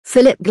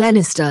Philip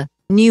Glenister,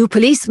 new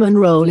policeman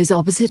role is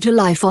opposite to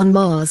Life on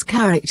Mars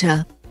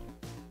character.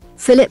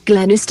 Philip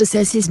Glenister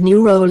says his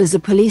new role as a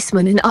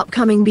policeman in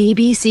upcoming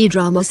BBC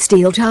drama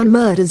Steeltown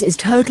Murders is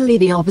totally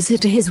the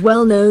opposite to his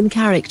well-known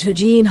character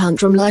Gene Hunt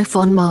from Life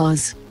on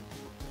Mars.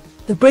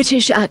 The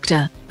British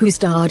actor, who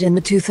starred in the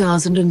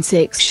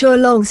 2006 show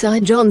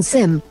alongside John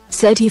Simm,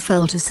 said he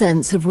felt a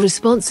sense of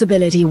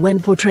responsibility when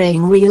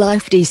portraying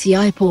real-life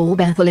DCI Paul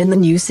Bethell in the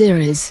new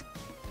series.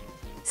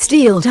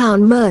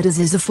 Steeltown Murders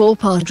is a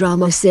 4-part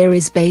drama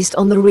series based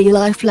on the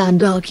real-life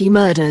Llandarcy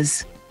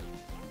murders.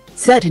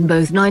 Set in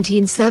both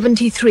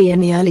 1973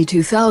 and the early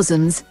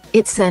 2000s,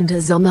 it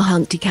centers on the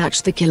hunt to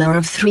catch the killer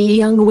of 3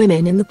 young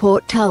women in the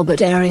Port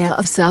Talbot area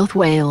of South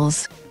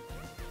Wales.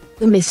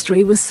 The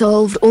mystery was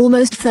solved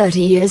almost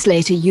 30 years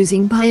later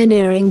using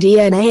pioneering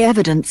DNA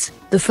evidence,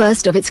 the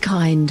first of its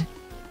kind.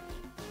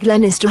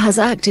 Glenister has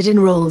acted in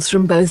roles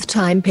from both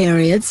time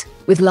periods,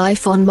 with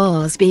Life on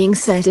Mars being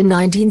set in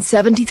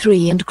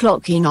 1973 and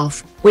Clocking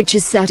Off, which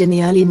is set in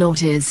the early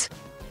noughties.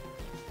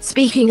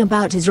 Speaking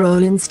about his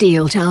role in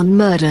Steeltown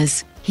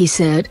Murders, he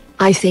said,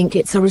 "I think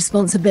it's a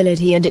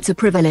responsibility and it's a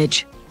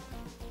privilege.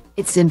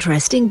 It's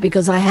interesting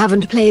because I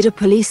haven't played a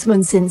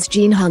policeman since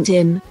Gene Hunt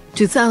in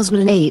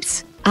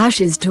 2008's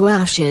Ashes to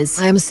Ashes.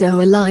 I am so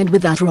aligned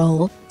with that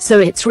role, so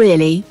it's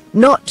really,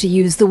 not to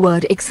use the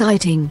word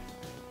exciting.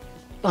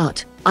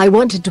 But I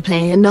wanted to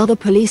play another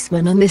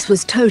policeman and this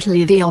was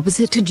totally the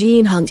opposite to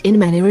Gene Hunt in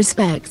many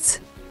respects.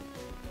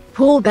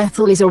 Paul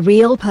Bethell is a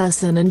real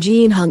person and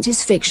Gene Hunt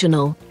is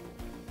fictional.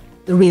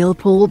 The real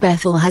Paul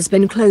Bethell has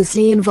been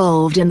closely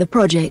involved in the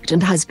project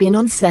and has been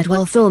on set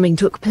while filming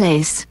took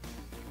place."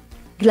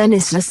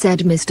 Glenister said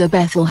Mr.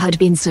 Bethell had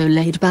been so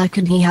laid back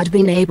and he had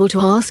been able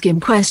to ask him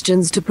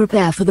questions to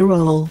prepare for the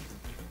role,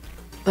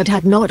 but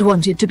had not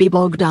wanted to be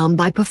bogged down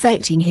by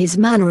perfecting his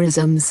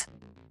mannerisms.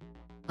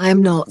 "I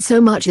am not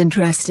so much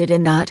interested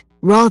in that,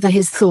 rather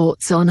his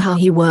thoughts on how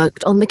he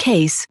worked on the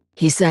case,"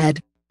 he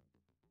said.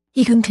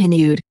 He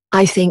continued,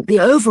 "I think the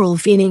overall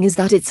feeling is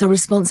that it's a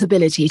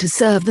responsibility to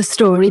serve the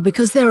story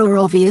because there are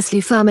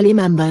obviously family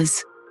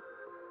members.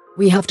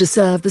 We have to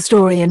serve the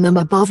story in them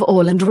above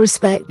all and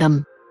respect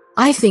them.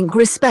 I think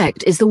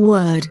respect is the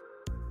word.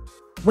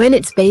 When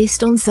it's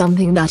based on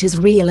something that is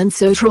real and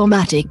so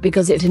traumatic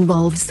because it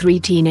involves 3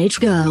 teenage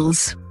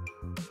girls.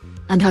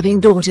 And having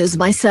daughters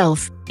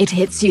myself, it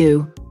hits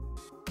you.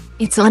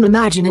 It's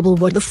unimaginable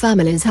what the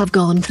families have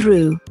gone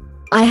through.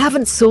 I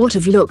haven't sort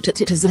of looked at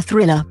it as a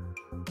thriller.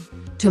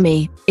 To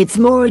me, it's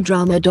more a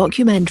drama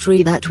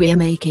documentary that we are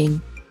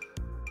making.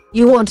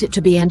 You want it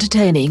to be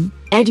entertaining,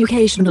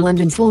 educational and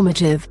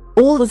informative,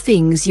 all the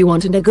things you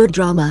want in a good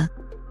drama.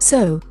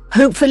 So,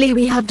 hopefully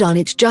we have done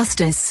it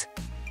justice."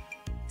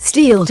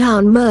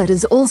 Steeltown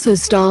Murders also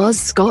stars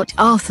Scott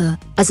Arthur,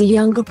 as a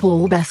younger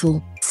Paul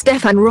Bethell,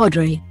 Stefan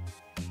Rodri,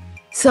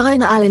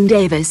 Sian Alan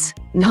Davis,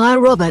 Nia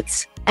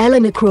Roberts,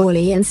 Eleanor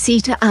Crawley and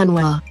Sita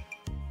Anwar.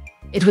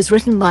 It was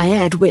written by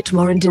Ed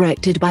Whitmore and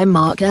directed by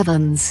Mark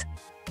Evans.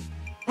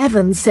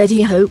 Evans said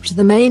he hoped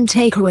the main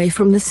takeaway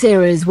from the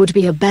series would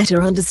be a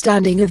better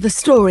understanding of the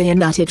story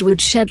and that it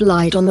would shed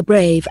light on the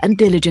brave and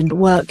diligent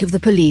work of the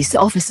police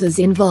officers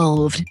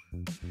involved.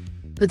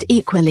 But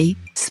equally,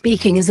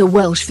 speaking as a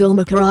Welsh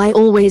filmmaker, I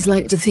always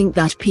like to think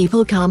that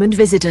people come and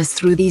visit us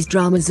through these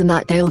dramas and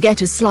that they'll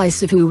get a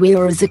slice of who we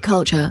are as a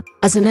culture,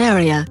 as an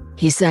area,"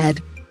 he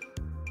said.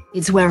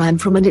 "It's where I'm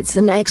from and it's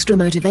an extra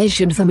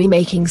motivation for me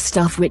making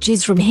stuff which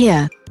is from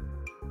here.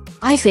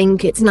 I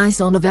think it's nice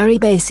on a very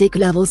basic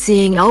level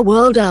seeing our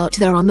world out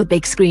there on the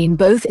big screen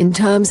both in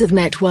terms of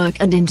network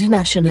and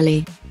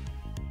internationally."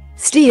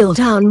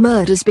 Steeltown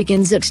Murders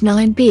begins at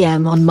 9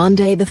 p.m. on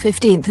Monday the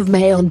 15th of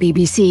May on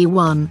BBC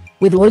One,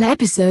 with all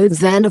episodes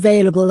then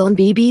available on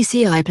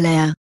BBC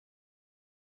iPlayer.